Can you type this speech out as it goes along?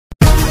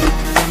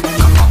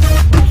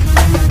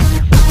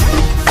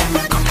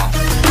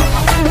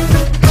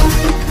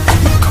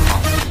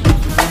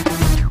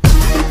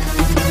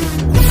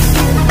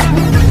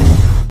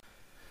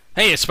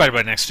Hey, it's Spider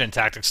by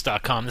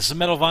NextGenTactics.com. This is a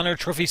Medal of Honor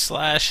trophy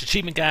slash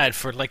achievement guide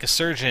for Like a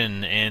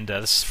Surgeon, and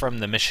this is from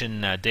the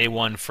mission Day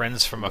 1,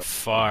 Friends from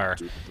Afar.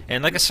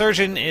 And Like a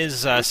Surgeon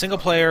is single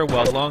player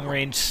while long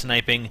range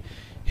sniping.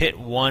 Hit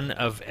one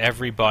of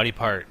every body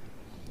part.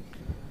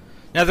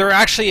 Now there are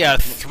actually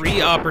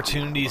 3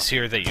 opportunities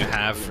here that you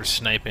have for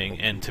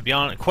sniping, and to be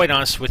quite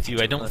honest with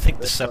you, I don't think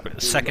the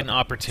second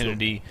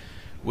opportunity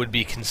would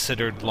be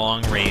considered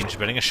long range,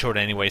 but I'm going to show it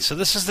anyway. So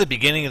this is the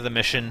beginning of the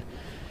mission.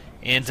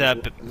 And,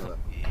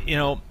 you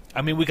know,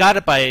 I mean, we got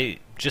it by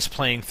just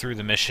playing through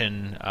the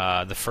mission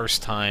the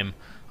first time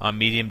on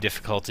medium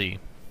difficulty.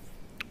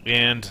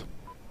 And,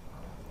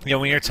 you know,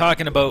 when you're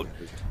talking about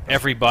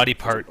every body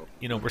part,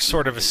 you know, we're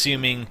sort of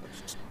assuming,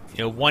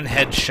 you know, one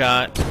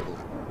headshot,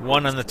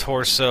 one on the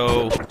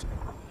torso,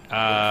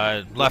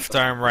 left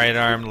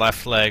arm,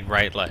 left leg,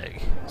 right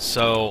leg.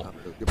 So,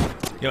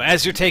 you know,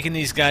 as you're taking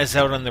these guys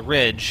out on the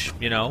ridge,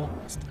 you know,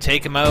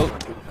 take them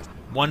out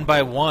one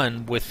by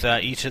one with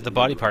each of the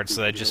body parts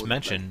that I just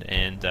mentioned,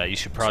 and you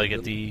should probably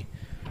get the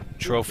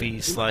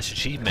trophy slash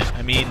achievement.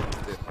 I mean,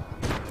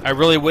 I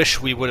really wish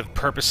we would have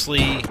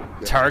purposely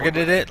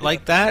targeted it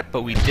like that,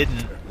 but we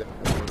didn't.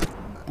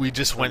 We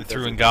just went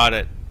through and got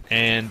it,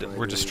 and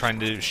we're just trying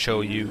to show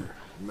you,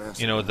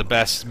 you know, the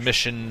best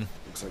mission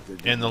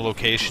and the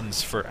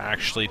locations for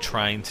actually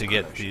trying to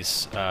get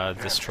these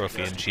this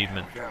trophy and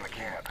achievement.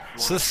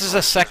 So this is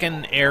a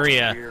second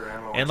area,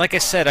 and like I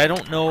said, I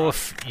don't know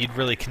if you'd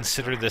really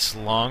consider this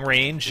long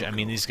range. I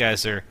mean, these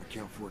guys are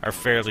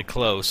fairly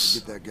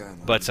close,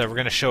 but we're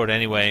going to show it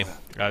anyway.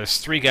 There's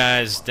 3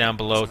 guys down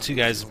below, two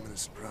guys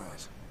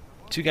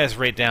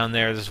right down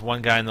there. There's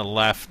one guy on the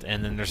left,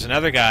 and then there's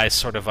another guy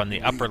sort of on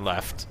the upper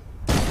left.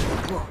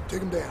 Come on,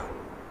 take him down.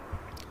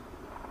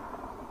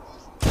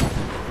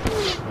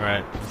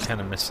 Alright, I'm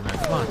kind of missing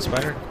that. Come on,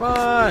 Spider. Come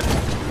on!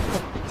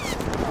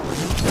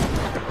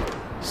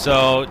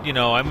 So, you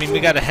know, I mean, we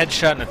got a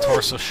headshot and a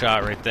torso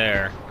shot right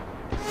there.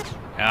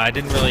 I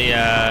didn't really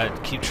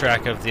keep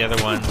track of the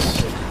other ones.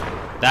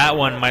 That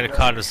one might have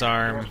caught his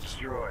arm.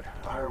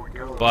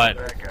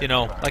 But, you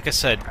know, like I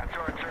said,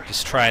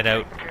 just try it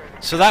out.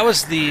 So that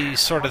was the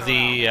sort of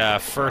the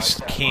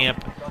first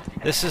camp.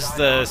 This is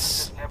the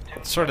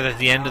sort of at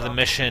the end of the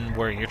mission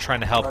where you're trying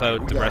to help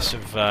out the rest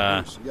of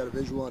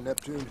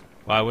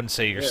well, I wouldn't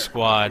say your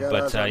squad,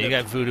 but you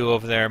got Voodoo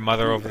over there,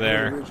 Mother over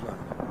there.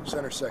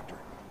 Center sector.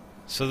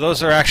 So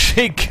those are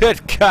actually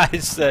good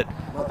guys that...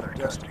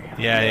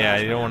 Yeah,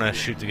 you don't want to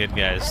shoot the good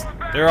guys.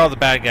 They're all the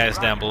bad guys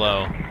down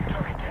below.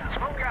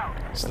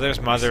 So there's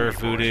Mother,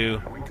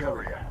 Voodoo.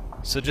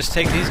 So just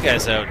take these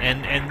guys out,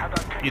 and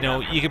you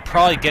know, you could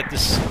probably get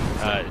this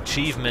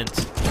achievement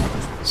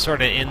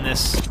sort of in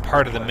this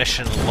part of the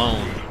mission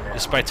alone,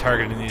 just by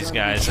targeting these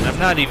guys. And I'm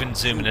not even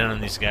zooming in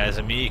on these guys.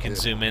 I mean, you can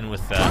zoom in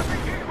with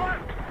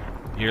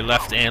your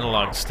left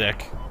analog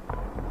stick.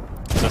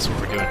 So that's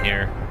what we're doing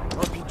here.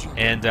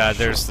 And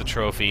there's the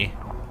trophy.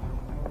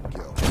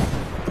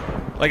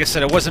 Like I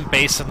said, it wasn't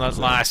based on the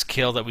last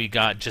kill that we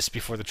got just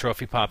before the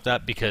trophy popped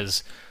up,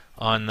 because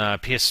on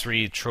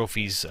PS3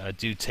 trophies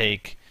do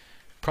take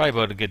probably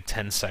about a good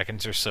 10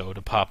 seconds or so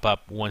to pop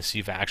up once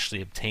you've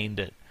actually obtained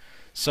it.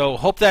 So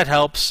hope that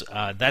helps.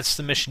 That's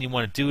the mission you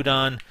want to do it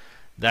on.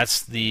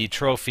 That's the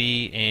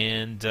trophy,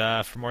 and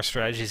for more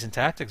strategies and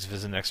tactics,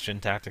 visit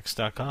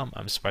NextGenTactics.com.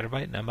 I'm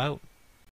SpiderBite, and I'm out.